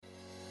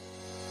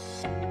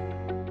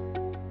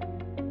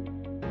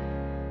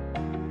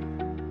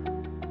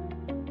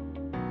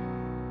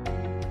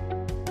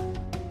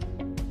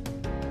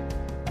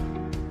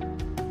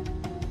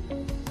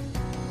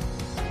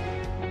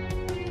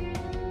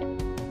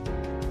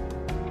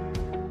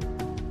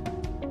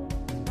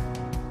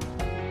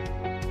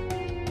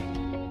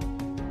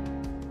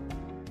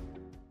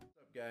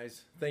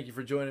Guys, thank you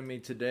for joining me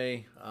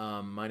today.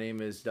 My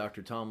name is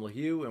Dr. Tom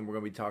LaHue, and we're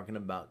going to be talking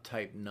about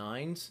type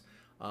 9s.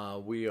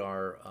 We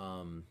are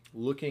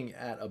looking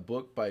at a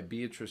book by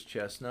Beatrice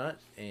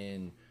Chestnut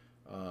and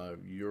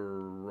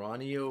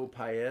Uranio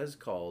Paez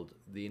called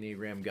The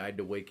Enneagram Guide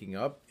to Waking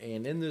Up.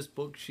 And in this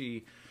book,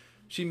 she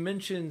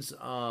mentions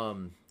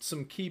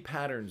some key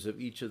patterns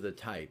of each of the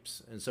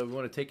types. And so we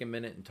want to take a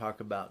minute and talk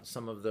about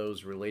some of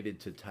those related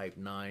to type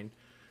 9.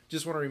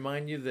 Just want to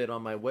remind you that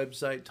on my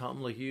website,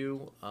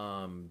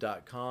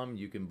 tomlahue.com,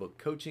 you can book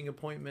coaching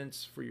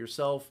appointments for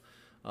yourself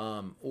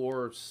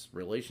or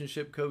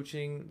relationship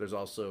coaching. There's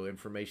also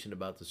information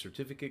about the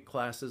certificate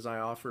classes I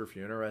offer if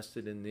you're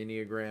interested in the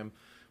Enneagram,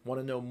 want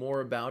to know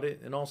more about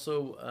it, and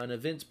also an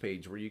events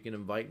page where you can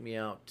invite me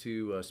out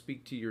to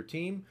speak to your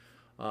team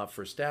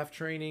for staff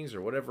trainings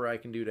or whatever I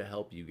can do to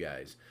help you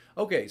guys.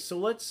 Okay, so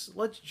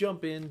let's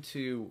jump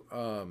into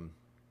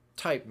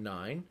type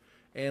 9.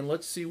 And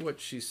let's see what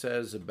she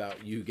says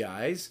about you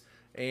guys.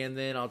 And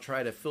then I'll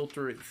try to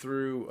filter it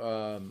through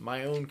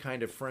my own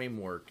kind of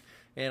framework.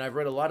 And I've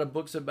read a lot of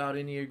books about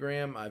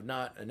Enneagram. I'm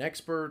not an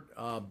expert,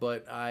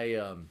 but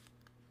I'm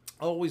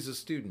always a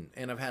student.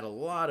 And I've had a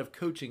lot of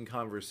coaching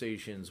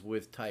conversations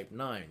with type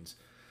 9s.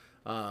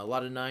 A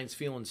lot of 9s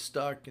feeling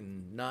stuck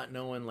and not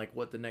knowing like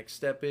what the next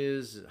step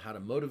is, how to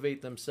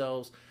motivate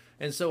themselves.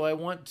 And so I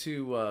want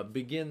to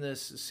begin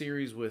this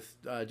series with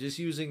just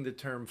using the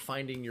term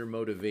finding your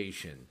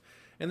motivation.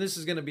 And this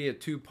is going to be a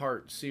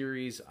two-part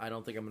series. I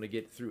don't think I'm going to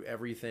get through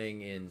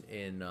everything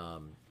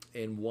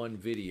in one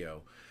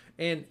video.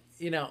 And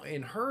you know,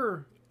 in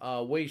her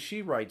way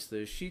she writes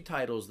this, she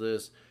titles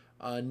this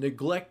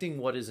 "Neglecting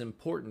What Is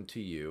Important to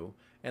You,"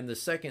 and the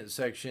second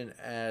section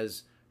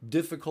as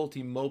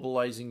 "Difficulty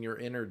Mobilizing Your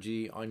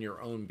Energy on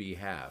Your Own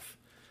Behalf."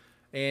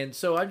 And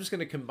so I'm just going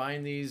to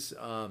combine these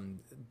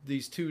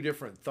two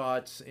different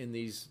thoughts in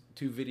these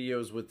two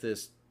videos with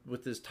this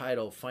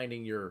title,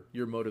 Finding Your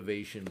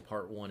Motivation,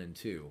 Part 1 and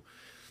 2.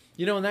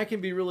 You know, and that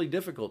can be really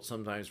difficult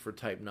sometimes for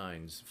type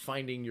 9s,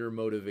 finding your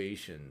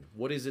motivation.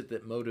 What is it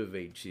that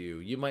motivates you?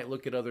 You might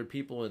look at other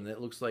people and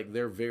it looks like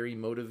they're very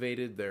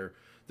motivated. They're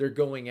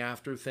going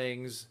after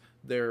things.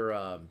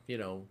 They're,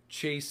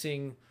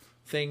 chasing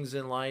things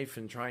in life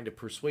and trying to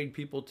persuade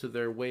people to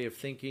their way of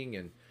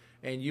thinking.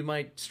 And you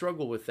might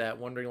struggle with that,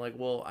 wondering like,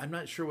 well, I'm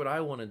not sure what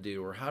I want to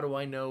do, or how do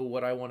I know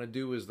what I want to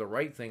do is the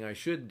right thing I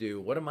should do?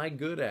 What am I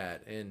good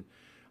at? And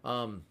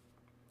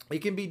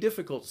it can be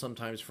difficult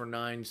sometimes for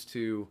 9s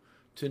to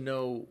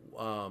know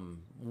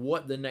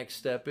what the next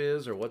step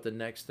is, or what the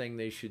next thing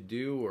they should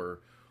do,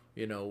 or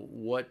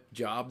what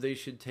job they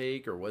should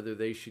take, or whether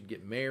they should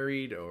get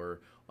married,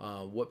 or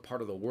what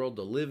part of the world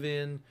to live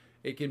in.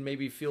 It can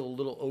maybe feel a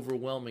little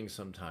overwhelming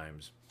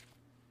sometimes,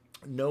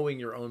 knowing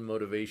your own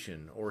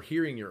motivation, or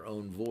hearing your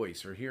own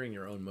voice, or hearing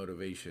your own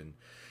motivation.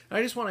 And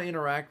I just want to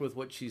interact with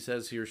what she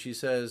says here. She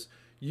says,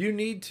 you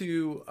need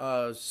to,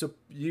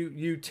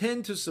 you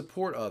tend to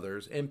support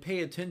others and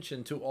pay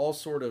attention to all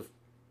sort of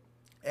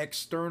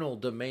external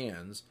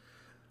demands,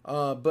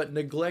 but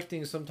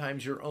neglecting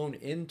sometimes your own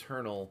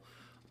internal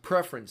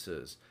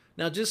preferences.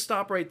 Now just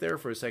stop right there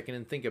for a second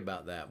and think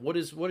about that. What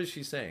is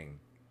she saying?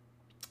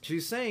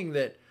 She's saying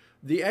that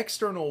the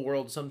external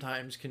world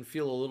sometimes can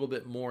feel a little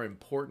bit more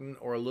important,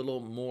 or a little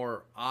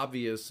more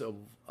obvious of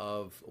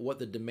what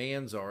the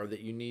demands are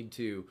that you need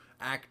to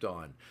act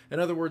on.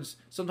 In other words,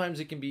 sometimes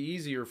it can be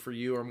easier for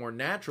you, or more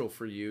natural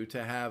for you,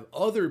 to have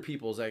other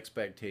people's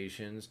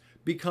expectations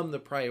become the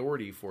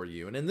priority for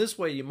you. And in this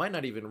way, you might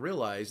not even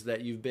realize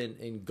that you've been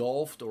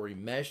engulfed or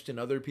enmeshed in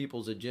other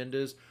people's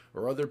agendas,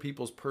 or other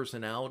people's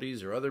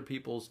personalities, or other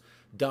people's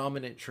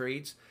dominant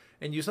traits.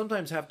 And you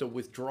sometimes have to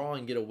withdraw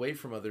and get away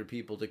from other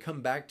people to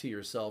come back to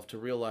yourself to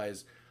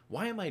realize,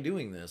 why am I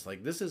doing this?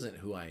 Like, this isn't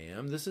who I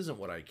am. This isn't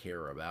what I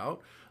care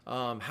about.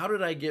 How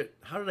did I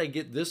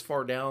get this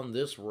far down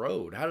this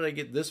road? How did I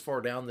get this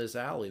far down this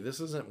alley? This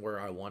isn't where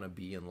I want to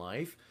be in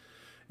life.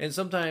 And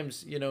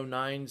sometimes,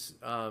 9s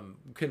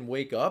can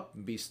wake up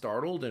and be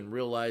startled and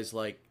realize,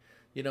 like,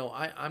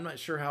 I'm not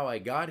sure how I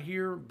got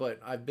here, but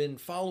I've been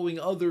following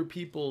other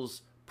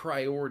people's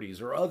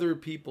priorities or other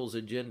people's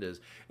agendas.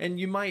 And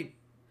you might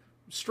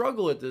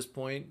struggle at this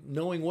point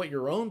knowing what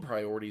your own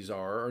priorities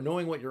are, or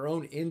knowing what your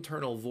own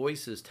internal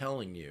voice is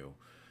telling you.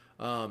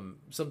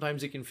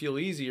 Sometimes it can feel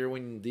easier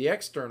when the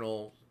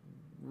external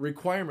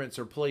requirements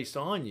are placed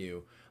on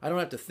you. I don't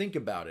have to think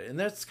about it. And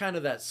that's kind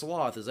of that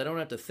sloth, is I don't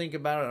have to think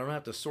about it. I don't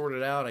have to sort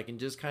it out. I can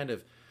just kind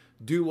of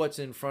do what's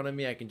in front of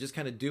me. I can just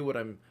kind of do what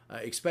I'm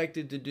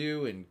expected to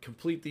do and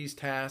complete these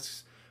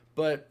tasks.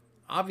 But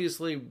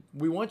obviously,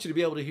 we want you to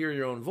be able to hear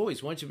your own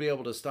voice. We want you to be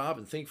able to stop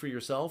and think for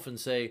yourself and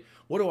say,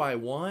 what do I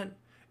want?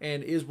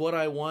 And is what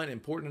I want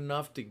important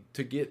enough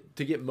to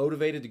get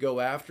motivated to go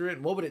after it?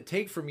 And what would it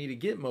take for me to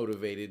get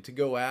motivated to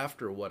go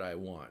after what I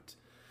want?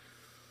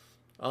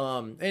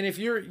 And if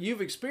you've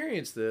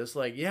experienced this,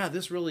 like, yeah,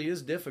 this really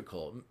is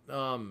difficult.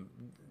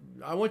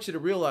 I want you to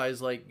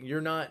realize, like,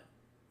 you're not,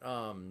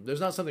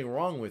 there's not something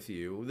wrong with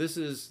you. This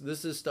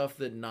is stuff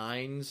that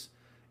nines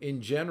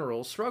in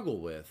general struggle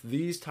with,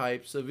 these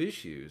types of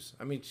issues.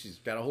 I mean, she's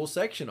got a whole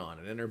section on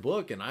it in her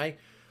book, and I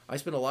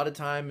spend a lot of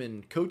time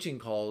in coaching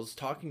calls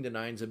talking to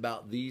nines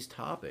about these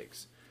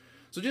topics.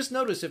 So just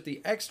notice if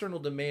the external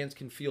demands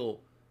can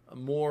feel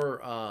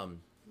more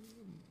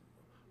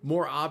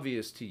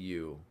obvious to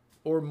you,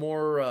 or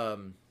more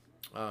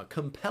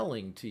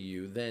compelling to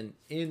you than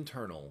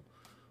internal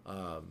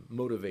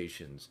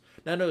motivations.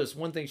 Now notice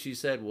one thing she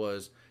said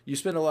was, you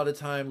spend a lot of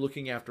time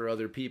looking after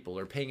other people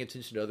or paying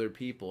attention to other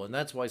people, and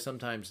that's why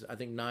sometimes I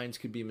think nines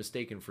could be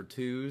mistaken for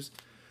twos,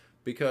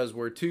 because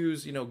where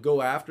twos,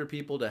 go after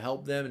people to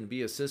help them and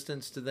be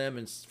assistants to them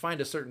and find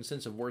a certain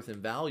sense of worth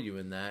and value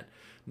in that,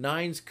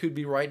 nines could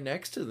be right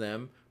next to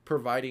them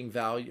providing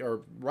value,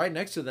 or right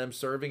next to them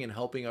serving and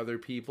helping other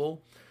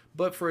people,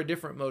 but for a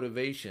different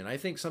motivation. I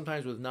think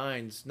sometimes with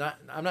nines,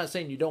 I'm not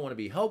saying you don't want to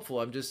be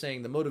helpful, I'm just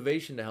saying the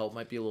motivation to help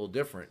might be a little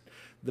different.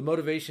 The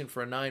motivation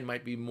for a nine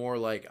might be more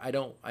like, I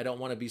don't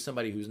want to be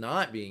somebody who's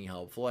not being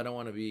helpful. I don't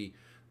want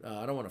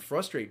to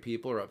frustrate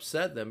people or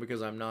upset them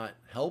because I'm not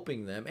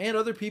helping them. And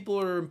other people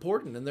are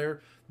important, and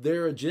their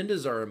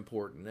agendas are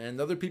important,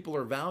 and other people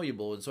are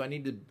valuable. And so I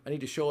need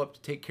to show up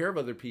to take care of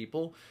other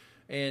people,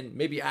 and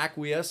maybe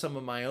acquiesce some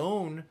of my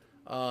own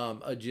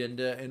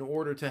agenda in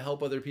order to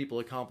help other people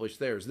accomplish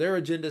theirs. Their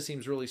agenda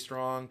seems really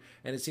strong,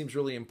 and it seems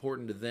really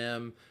important to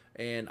them.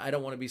 And I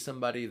don't want to be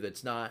somebody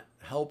that's not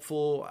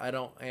helpful. I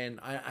don't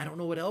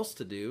know what else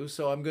to do,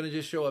 so I'm going to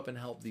just show up and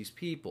help these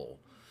people.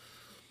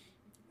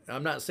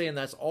 I'm not saying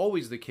that's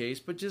always the case,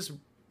 but just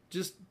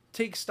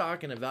take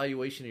stock and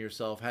evaluation of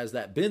yourself. Has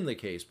that been the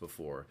case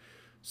before?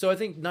 So I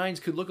think nines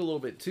could look a little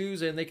bit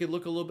twos, and they could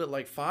look a little bit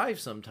like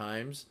fives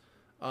sometimes.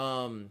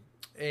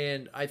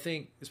 And I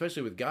think,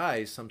 especially with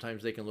guys,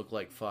 sometimes they can look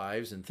like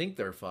fives and think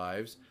they're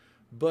fives.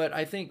 But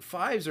I think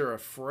fives are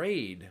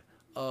afraid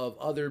of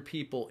other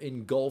people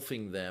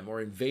engulfing them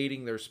or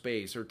invading their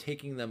space or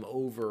taking them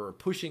over or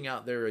pushing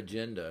out their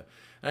agenda.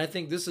 And I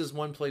think this is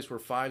one place where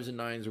fives and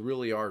nines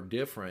really are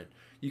different.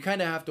 You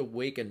kind of have to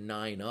wake a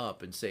nine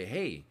up and say,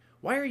 hey,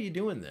 why are you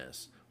doing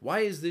this?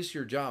 Why is this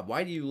your job?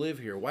 Why do you live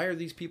here? Why are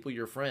these people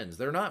your friends?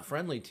 They're not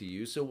friendly to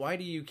you, so why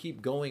do you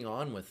keep going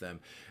on with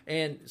them?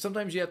 And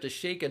sometimes you have to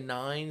shake a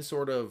nine,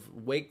 sort of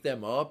wake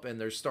them up, and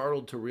they're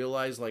startled to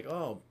realize, like,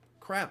 oh,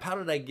 crap, how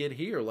did I get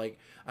here? Like,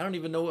 I don't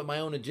even know what my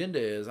own agenda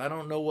is. I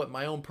don't know what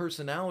my own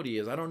personality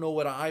is. I don't know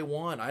what I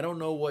want. I don't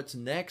know what's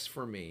next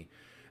for me.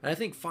 And I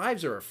think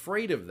fives are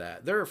afraid of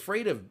that. They're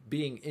afraid of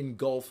being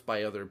engulfed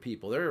by other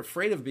people. They're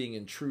afraid of being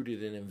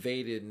intruded and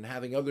invaded and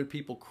having other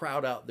people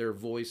crowd out their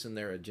voice and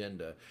their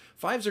agenda.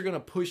 Fives are going to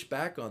push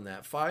back on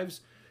that. Fives,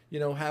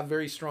 have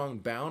very strong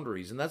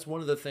boundaries. And that's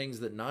one of the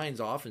things that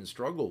nines often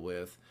struggle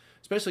with,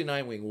 especially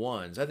 9-wing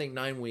ones. I think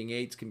 9-wing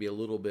eights can be a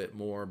little bit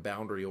more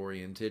boundary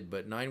oriented,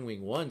 but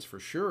 9-wing ones for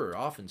sure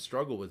often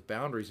struggle with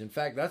boundaries. In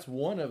fact, that's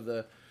one of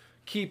the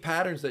key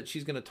patterns that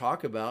she's going to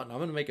talk about, and I'm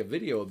going to make a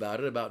video about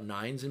it, about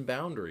nines and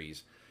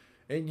boundaries.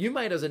 And you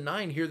might, as a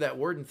nine, hear that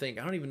word and think,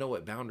 I don't even know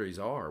what boundaries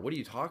are. What are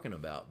you talking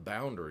about?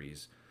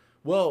 Boundaries.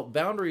 Well,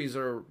 boundaries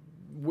are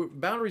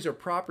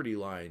property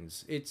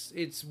lines.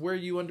 It's where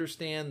you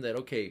understand that,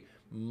 okay,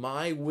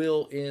 my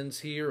will ends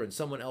here and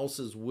someone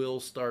else's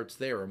will starts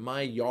there, or my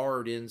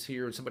yard ends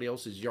here and somebody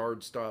else's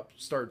yard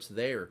starts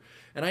there.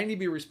 And I need to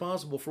be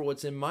responsible for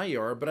what's in my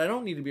yard, but I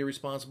don't need to be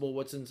responsible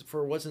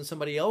for what's in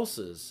somebody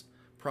else's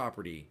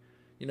property.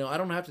 I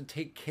don't have to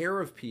take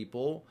care of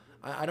people.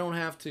 I don't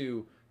have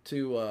to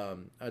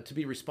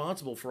be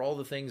responsible for all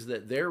the things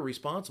that they're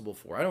responsible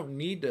for. I don't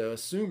need to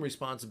assume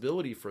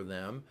responsibility for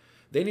them.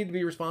 They need to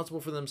be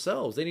responsible for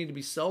themselves. They need to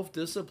be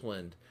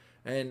self-disciplined.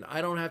 And I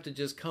don't have to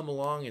just come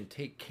along and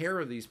take care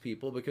of these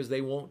people because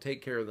they won't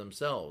take care of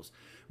themselves.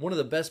 One of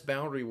the best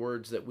boundary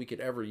words that we could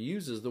ever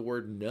use is the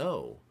word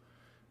no.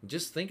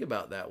 Just think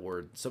about that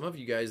word. Some of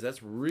you guys,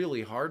 that's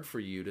really hard for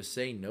you to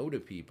say no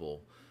to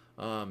people.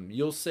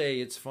 You'll say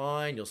it's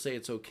fine, you'll say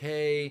it's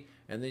okay,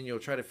 and then you'll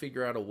try to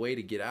figure out a way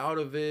to get out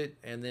of it,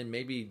 and then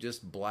maybe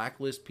just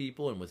blacklist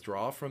people and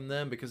withdraw from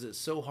them because it's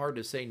so hard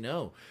to say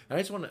no. And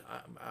I just want to,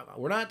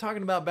 we're not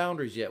talking about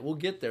boundaries yet, we'll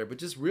get there, but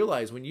just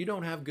realize when you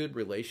don't have good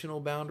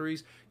relational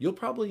boundaries, you'll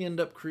probably end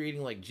up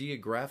creating like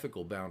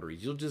geographical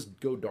boundaries. You'll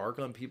just go dark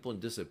on people and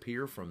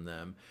disappear from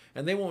them,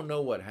 and they won't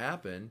know what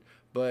happened,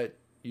 but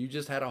you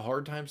just had a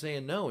hard time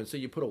saying no. And so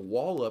you put a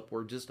wall up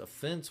where just a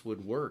fence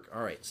would work.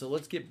 All right, so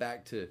let's get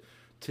back to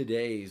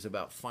today's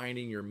about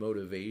finding your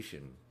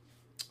motivation.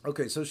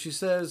 Okay, so she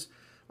says,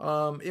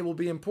 it will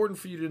be important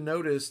for you to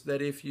notice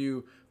that if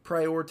you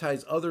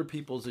prioritize other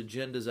people's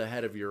agendas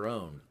ahead of your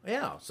own.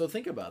 Yeah, so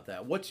think about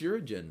that. What's your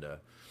agenda?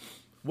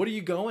 What are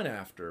you going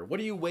after? What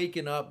are you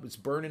waking up? It's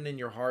burning in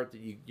your heart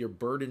that you're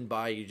burdened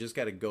by. You just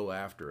got to go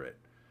after it.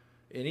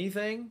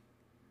 Anything?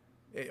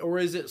 Or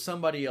is it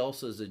somebody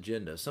else's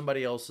agenda,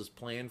 somebody else's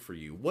plan for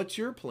you? What's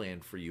your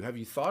plan for you? Have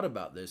you thought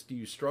about this? Do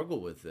you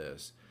struggle with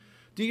this?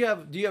 Do you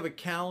have a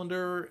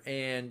calendar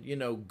and,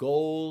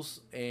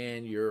 goals,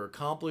 and you're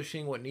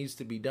accomplishing what needs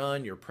to be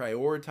done? You're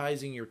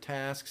prioritizing your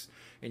tasks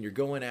and you're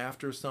going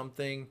after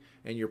something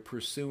and you're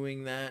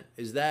pursuing that.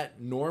 Is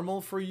that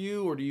normal for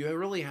you, or do you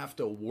really have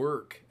to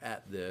work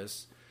at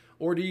this?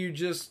 Or do you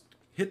just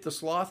hit the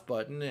sloth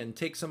button and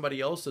take somebody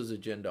else's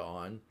agenda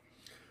on,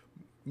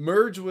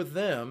 merge with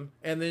them,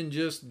 and then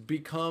just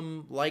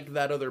become like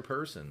that other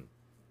person?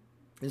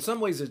 In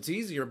some ways it's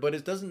easier, but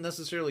it doesn't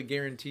necessarily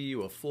guarantee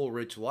you a full,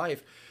 rich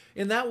life.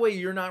 In that way,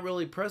 you're not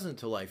really present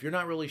to life. You're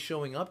not really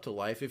showing up to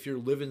life if you're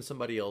living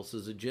somebody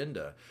else's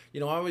agenda.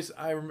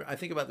 I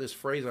think about this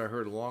phrase I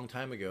heard a long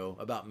time ago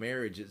about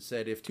marriage. It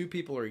said, if two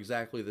people are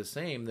exactly the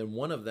same, then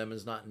one of them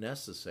is not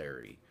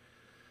necessary.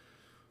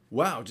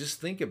 Wow, just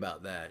think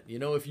about that.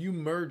 If you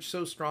merge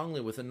so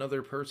strongly with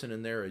another person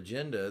and their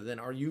agenda, then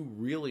are you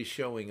really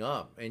showing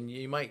up? And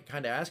you might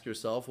kind of ask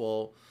yourself,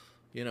 well,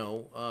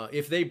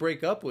 if they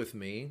break up with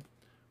me,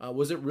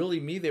 was it really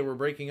me they were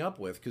breaking up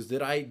with? Because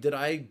did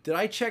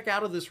I check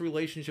out of this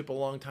relationship a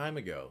long time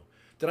ago?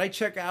 Did I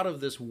check out of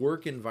this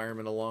work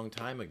environment a long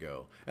time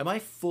ago? Am I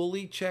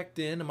fully checked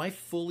in? Am I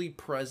fully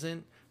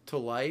present to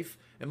life?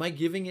 Am I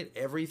giving it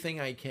everything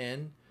I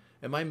can?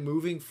 Am I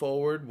moving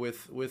forward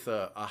with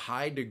a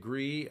high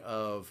degree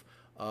of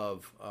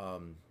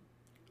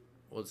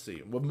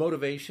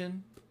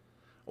motivation?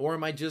 Or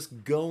am I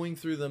just going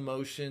through the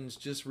motions,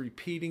 just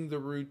repeating the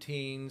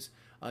routines,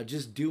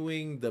 just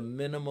doing the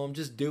minimum,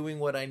 just doing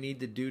what I need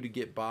to do to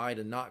get by,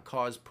 to not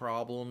cause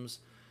problems?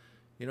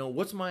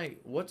 What's my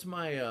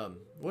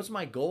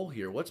goal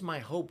here? What's my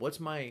hope? What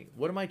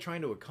am I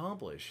trying to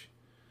accomplish?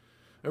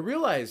 I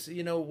realize,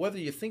 whether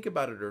you think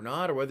about it or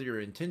not, or whether you're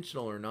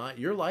intentional or not,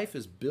 your life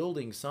is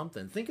building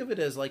something. Think of it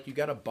as like you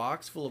got a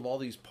box full of all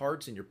these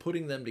parts and you're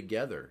putting them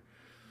together.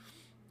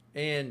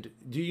 And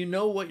do you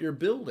know what you're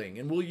building?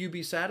 And will you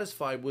be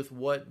satisfied with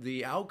what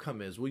the outcome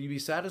is? Will you be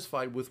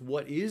satisfied with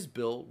what is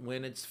built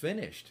when it's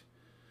finished?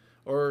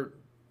 Or,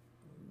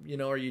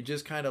 are you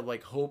just kind of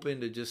like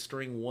hoping to just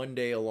string one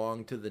day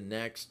along to the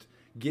next,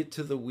 get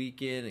to the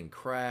weekend and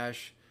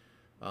crash?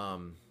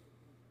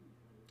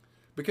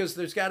 Because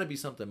there's got to be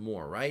something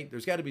more, right?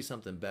 There's got to be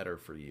something better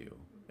for you.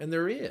 And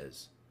there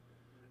is.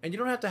 And you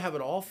don't have to have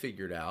it all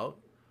figured out.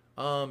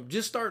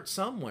 Just start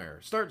somewhere.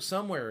 Start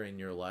somewhere in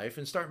your life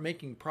and start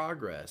making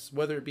progress,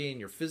 whether it be in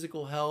your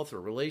physical health or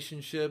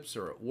relationships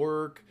or at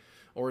work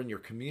or in your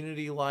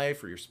community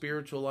life or your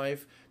spiritual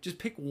life. Just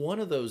pick one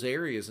of those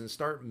areas and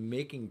start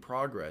making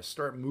progress.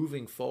 Start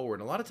moving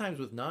forward. And a lot of times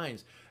with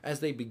nines, as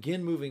they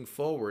begin moving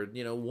forward,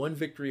 one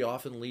victory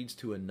often leads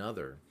to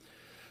another.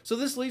 So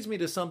this leads me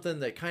to something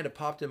that kind of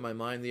popped in my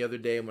mind the other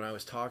day when I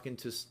was talking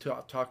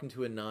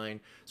to a nine.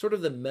 Sort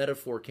of the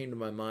metaphor came to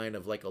my mind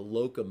of like a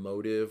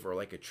locomotive or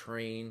like a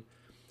train.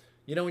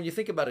 When you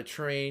think about a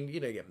train, you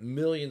get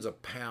millions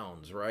of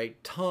pounds,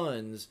 right?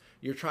 Tons.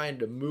 You're trying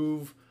to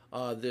move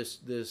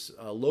this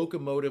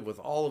locomotive with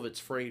all of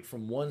its freight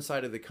from one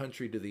side of the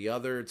country to the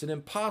other. It's an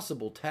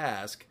impossible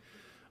task.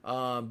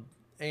 And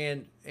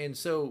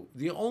so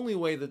the only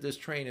way that this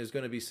train is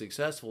going to be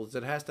successful is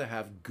it has to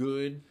have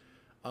good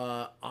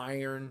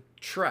iron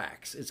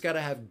tracks. It's got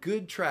to have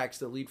good tracks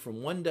that lead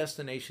from one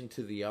destination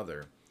to the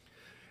other.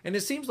 And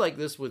it seems like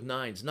this with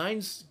nines.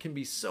 Nines can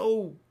be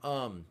so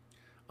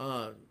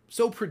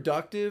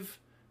productive.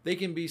 They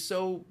can be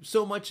so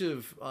much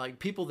of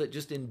people that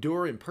just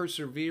endure and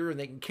persevere, and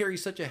they can carry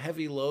such a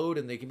heavy load,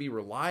 and they can be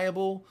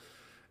reliable,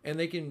 and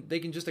they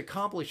can just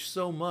accomplish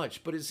so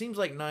much. But it seems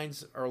like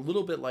nines are a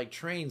little bit like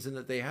trains in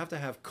that they have to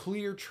have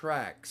clear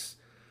tracks,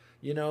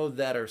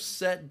 that are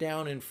set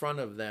down in front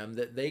of them,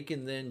 that they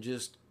can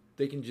just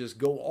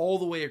go all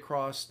the way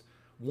across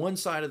one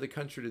side of the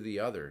country to the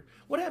other.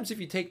 What happens if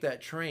you take that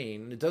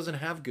train and it doesn't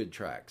have good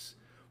tracks?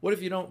 What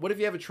if you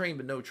have a train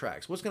but no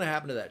tracks? What's going to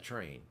happen to that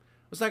train?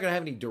 It's not going to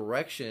have any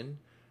direction,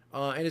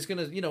 and it's going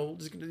to, you're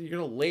going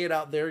to lay it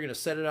out there, you're going to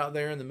set it out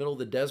there in the middle of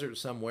the desert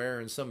somewhere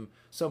in some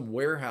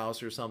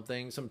warehouse or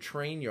something, some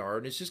train yard,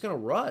 and it's just going to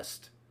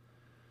rust.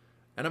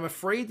 And I'm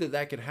afraid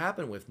that could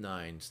happen with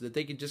nines, that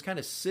they could just kind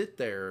of sit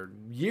there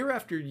year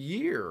after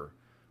year,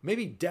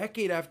 maybe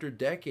decade after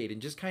decade, and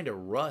just kind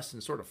of rust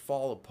and sort of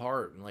fall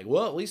apart. And like,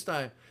 well, at least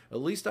I've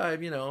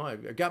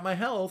got my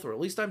health, or at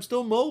least I'm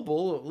still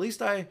mobile, or at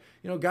least I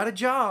got a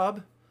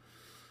job.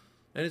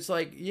 And it's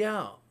like,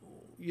 yeah,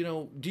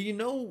 do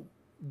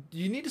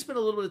you need to spend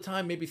a little bit of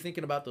time maybe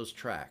thinking about those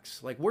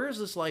tracks? Like, where is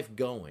this life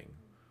going?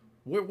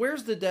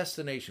 Where's the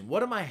destination?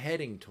 What am I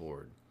heading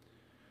toward?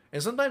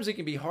 And sometimes it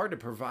can be hard to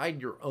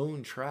provide your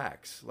own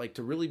tracks, like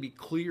to really be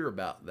clear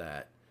about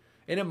that.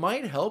 And it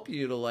might help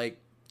you to like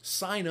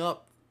sign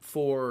up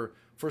for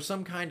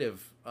some kind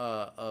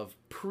of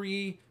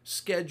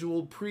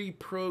pre-scheduled,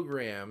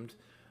 pre-programmed,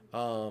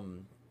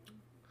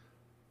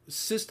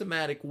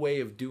 systematic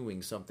way of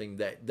doing something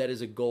that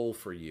is a goal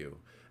for you.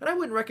 And I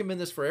wouldn't recommend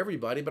this for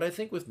everybody, but I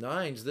think with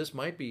nines, this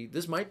might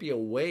be a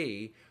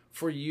way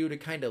for you to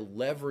kind of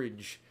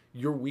leverage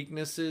your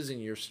weaknesses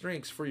and your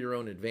strengths for your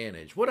own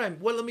advantage. Let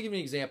me give you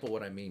an example of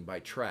what I mean by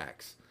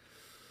tracks.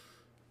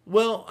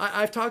 Well,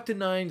 I've talked to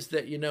nines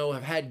that,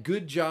 have had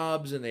good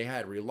jobs and they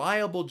had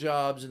reliable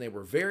jobs and they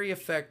were very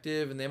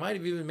effective and they might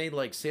have even made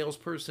like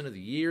salesperson of the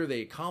year.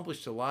 They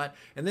accomplished a lot.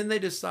 And then they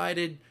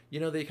decided,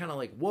 they kind of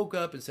like woke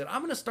up and said,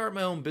 I'm going to start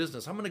my own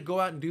business. I'm going to go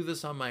out and do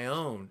this on my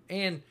own.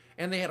 And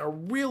they had a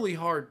really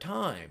hard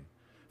time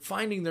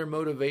finding their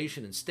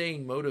motivation and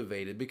staying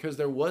motivated because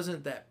there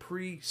wasn't that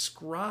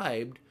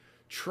prescribed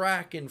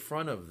track in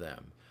front of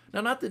them. Now,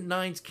 not that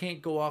nines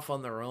can't go off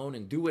on their own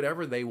and do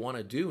whatever they want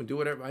to do and do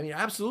whatever. I mean,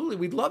 absolutely,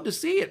 we'd love to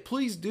see it.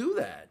 Please do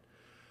that.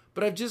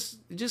 But it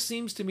just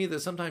seems to me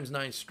that sometimes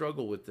nines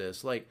struggle with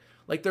this. Like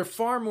they're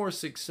far more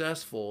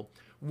successful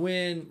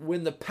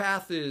when the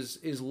path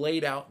is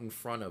laid out in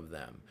front of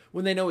them,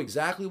 when they know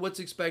exactly what's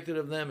expected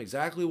of them,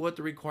 exactly what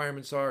the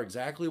requirements are,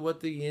 exactly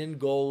what the end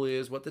goal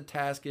is, what the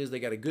task is. They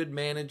got a good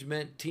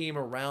management team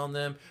around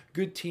them,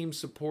 good team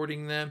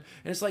supporting them.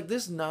 And it's like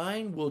this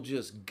nine will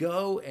just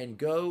go and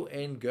go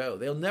and go.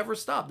 They'll never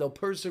stop. They'll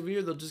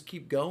persevere. They'll just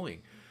keep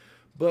going.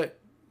 But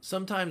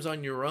sometimes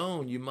on your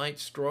own, you might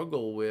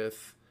struggle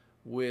with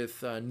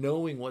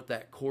knowing what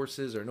that course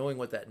is or knowing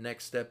what that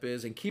next step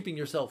is and keeping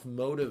yourself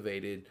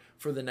motivated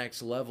for the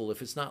next level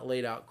if it's not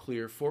laid out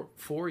clear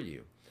for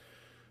you.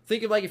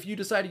 Think of like if you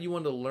decided you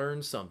wanted to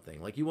learn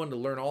something, like you wanted to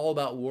learn all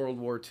about World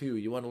War II,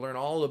 you want to learn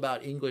all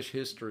about English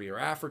history or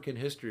African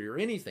history or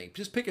anything.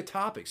 Just pick a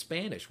topic,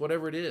 Spanish,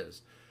 whatever it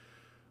is.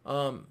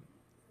 Some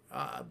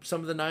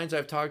of the nines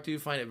I've talked to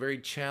find it very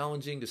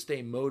challenging to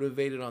stay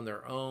motivated on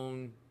their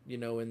own,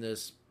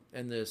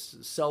 in this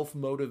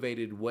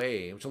self-motivated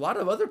way, which a lot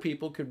of other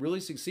people could really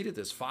succeed at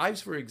this. Fives,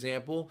 for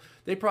example,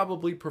 they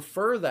probably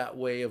prefer that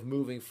way of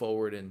moving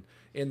forward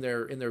in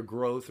their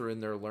growth or in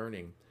their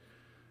learning.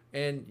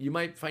 And you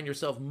might find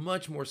yourself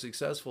much more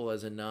successful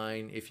as a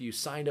nine if you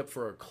signed up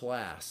for a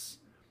class,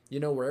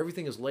 where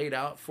everything is laid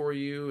out for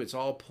you, it's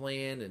all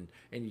planned,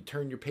 and you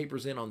turn your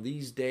papers in on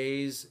these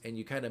days, and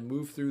you kind of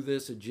move through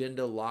this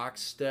agenda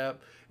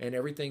lockstep, and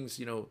everything's,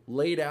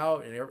 laid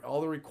out, and all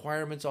the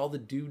requirements, all the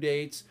due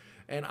dates.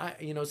 And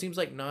it seems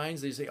like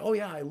nines, they say, oh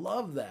yeah, I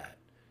love that.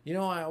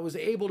 I was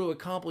able to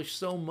accomplish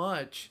so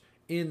much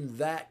in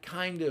that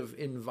kind of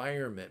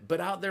environment. But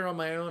out there on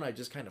my own, I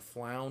just kind of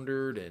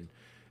floundered and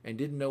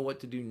didn't know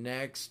what to do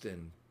next.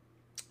 And,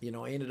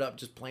 I ended up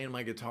just playing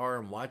my guitar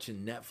and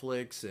watching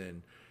Netflix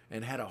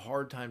and had a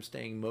hard time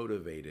staying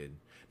motivated.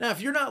 Now,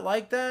 if you're not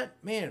like that,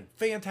 man,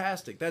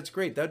 fantastic. That's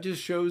great. That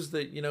just shows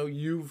that,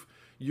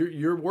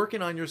 you're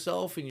working on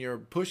yourself and you're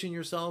pushing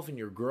yourself and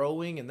you're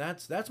growing. And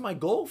that's my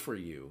goal for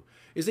you,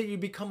 is that you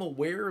become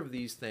aware of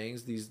these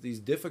things, these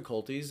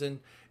difficulties, and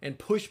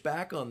push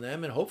back on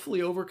them and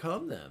hopefully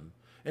overcome them.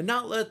 And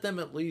not let them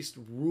at least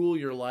rule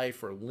your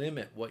life or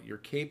limit what you're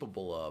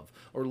capable of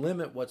or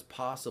limit what's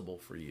possible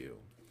for you.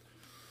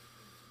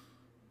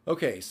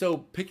 Okay, so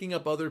picking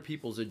up other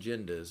people's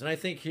agendas. And I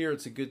think here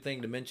it's a good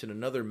thing to mention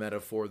another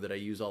metaphor that I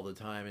use all the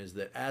time is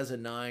that as a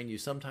nine, you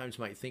sometimes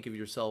might think of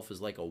yourself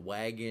as like a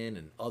wagon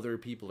and other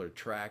people are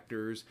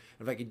tractors.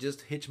 If I could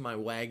just hitch my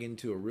wagon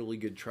to a really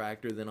good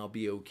tractor, then I'll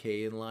be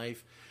okay in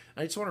life.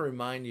 And I just want to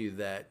remind you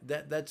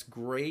that's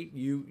great.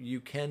 You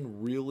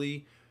can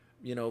really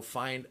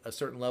find a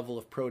certain level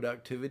of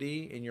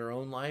productivity in your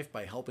own life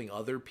by helping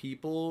other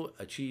people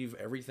achieve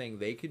everything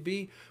they could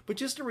be. But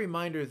just a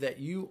reminder that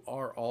you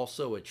are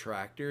also a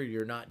tractor.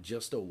 You're not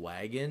just a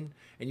wagon,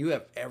 and you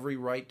have every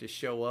right to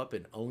show up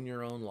and own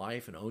your own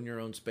life and own your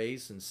own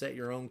space and set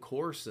your own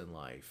course in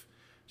life.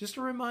 Just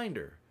a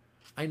reminder.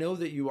 I know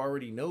that you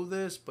already know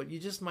this, but you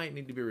just might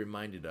need to be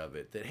reminded of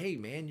it, that, hey,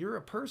 man, you're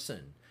a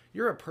person.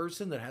 You're a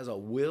person that has a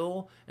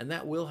will, and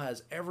that will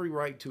has every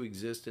right to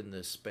exist in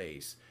this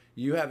space.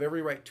 You have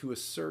every right to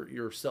assert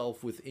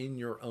yourself within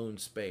your own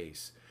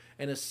space.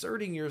 And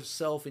asserting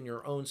yourself in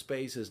your own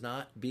space is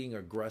not being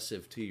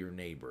aggressive to your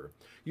neighbor.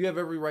 You have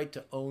every right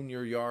to own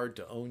your yard,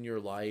 to own your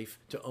life,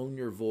 to own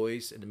your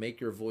voice, and to make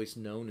your voice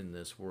known in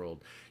this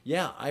world.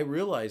 Yeah, I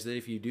realize that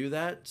if you do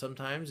that,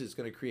 sometimes it's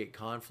going to create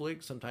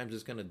conflict. Sometimes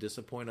it's going to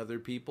disappoint other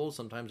people.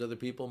 Sometimes other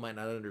people might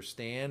not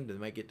understand and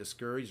might get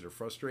discouraged or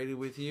frustrated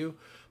with you.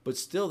 But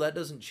still, that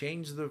doesn't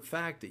change the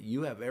fact that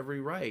you have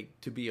every right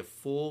to be a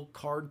full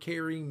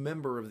card-carrying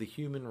member of the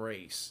human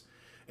race.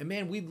 And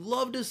man, we'd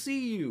love to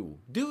see you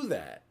do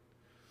that.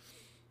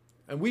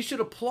 And we should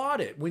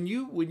applaud it. When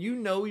you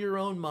know your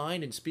own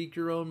mind and speak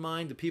your own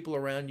mind, the people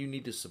around you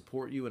need to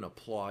support you and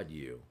applaud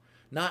you.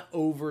 Not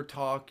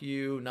over-talk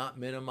you, not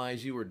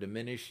minimize you or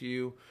diminish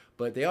you,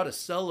 but they ought to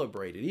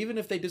celebrate it. Even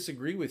if they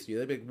disagree with you,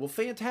 they'd be like, well,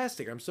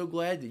 fantastic. I'm so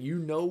glad that you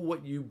know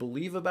what you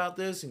believe about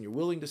this and you're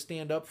willing to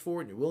stand up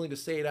for it and you're willing to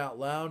say it out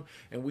loud.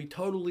 And we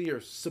totally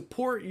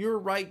support your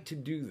right to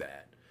do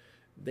that.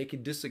 They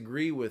could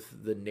disagree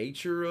with the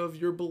nature of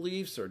your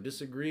beliefs or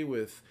disagree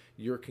with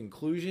your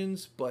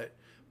conclusions, but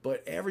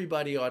but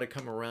everybody ought to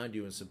come around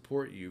you and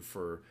support you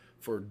for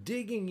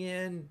digging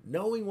in,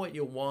 knowing what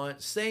you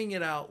want, saying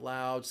it out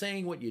loud,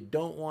 saying what you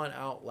don't want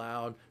out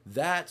loud.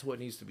 That's what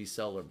needs to be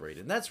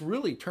celebrated. And that's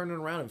really turning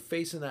around and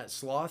facing that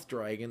sloth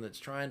dragon that's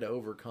trying to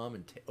overcome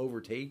and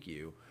overtake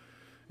you.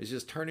 It's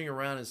just turning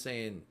around and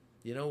saying,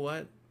 you know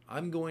what?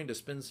 I'm going to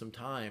spend some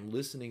time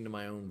listening to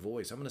my own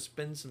voice. I'm going to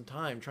spend some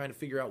time trying to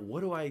figure out,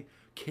 what do I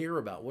care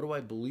about? What do I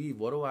believe?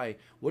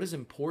 What is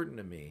important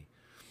to me?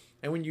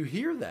 And when you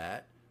hear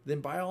that, then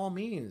by all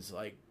means,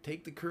 like,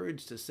 take the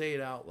courage to say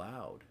it out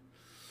loud.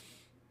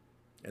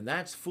 And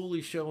that's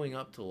fully showing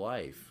up to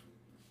life.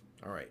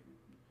 All right.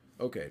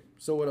 Okay.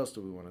 So what else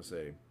do we want to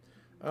say?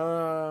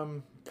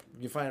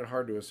 You find it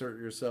hard to assert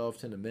yourself,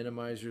 tend to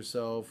minimize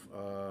yourself.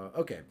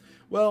 Okay.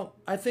 Well,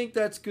 I think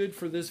that's good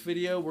for this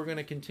video. We're going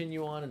to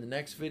continue on in the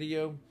next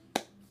video.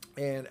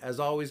 And as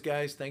always,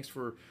 guys, thanks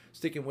for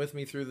sticking with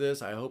me through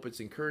this. I hope it's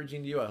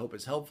encouraging to you. I hope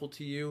it's helpful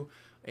to you.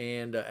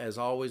 And as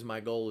always, my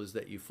goal is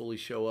that you fully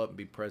show up and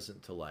be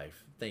present to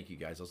life. Thank you,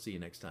 guys. I'll see you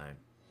next time.